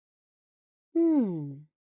Hmm.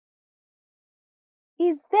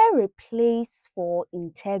 Is there a place for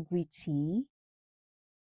integrity?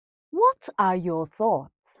 What are your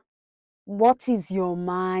thoughts? What is your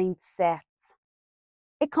mindset?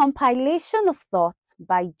 A compilation of thoughts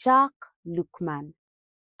by Lookman,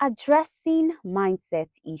 addressing mindset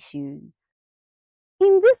issues.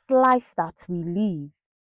 In this life that we live,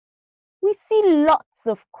 we see lots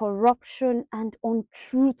of corruption and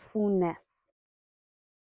untruthfulness.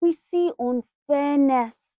 We see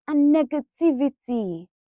unfairness and negativity.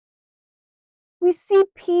 We see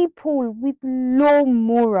people with low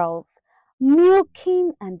morals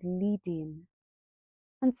milking and leading,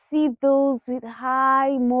 and see those with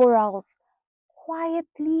high morals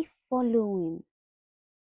quietly following.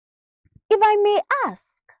 If I may ask,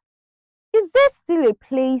 is there still a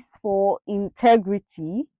place for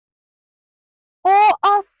integrity? Or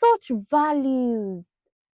are such values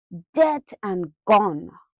dead and gone?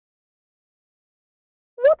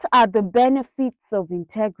 What are the benefits of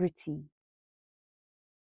integrity?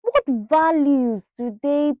 What values do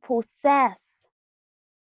they possess?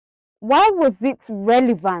 Why was it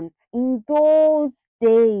relevant in those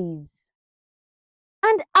days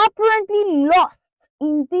and apparently lost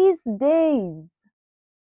in these days?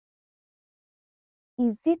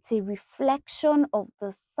 Is it a reflection of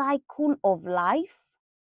the cycle of life?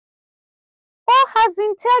 Or has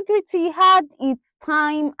integrity had its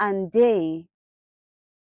time and day?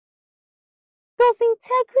 Does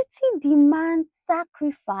integrity demand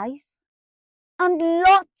sacrifice and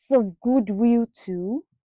lots of goodwill too?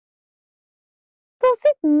 Does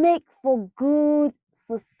it make for good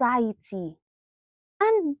society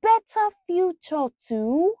and better future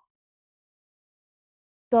too?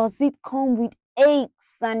 Does it come with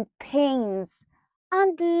aches and pains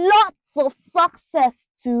and lots of success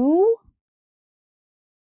too?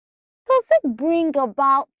 Does it bring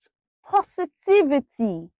about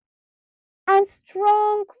positivity and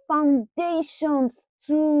strong foundations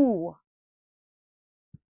too?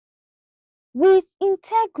 With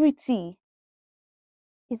integrity,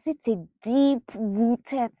 is it a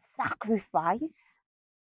deep-rooted sacrifice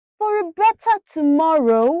for a better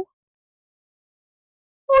tomorrow?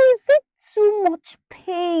 Or is it too much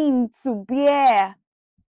pain to bear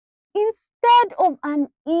instead of an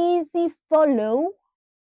easy follow?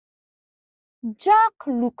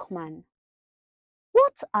 Lookman,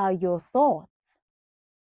 what are your thoughts?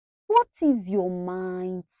 What is your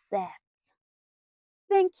mindset?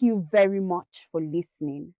 Thank you very much for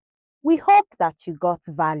listening. We hope that you got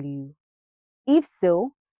value. If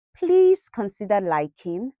so, please consider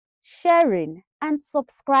liking, sharing, and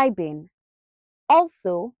subscribing.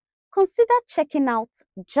 Also, consider checking out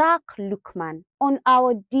Lookman on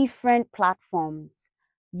our different platforms: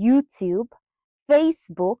 YouTube,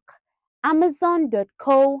 Facebook,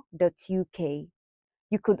 Amazon.co.uk.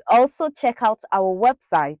 You could also check out our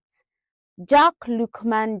website,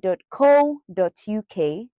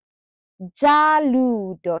 jacklookman.co.uk,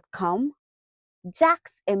 jalu.com,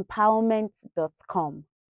 jacksempowerment.com.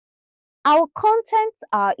 Our contents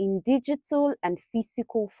are in digital and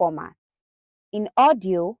physical formats, in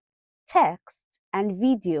audio, text, and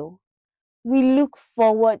video. We look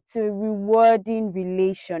forward to a rewarding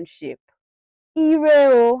relationship. Ire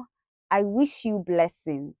o, I wish you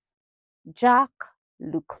blessings.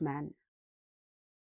 Lookman.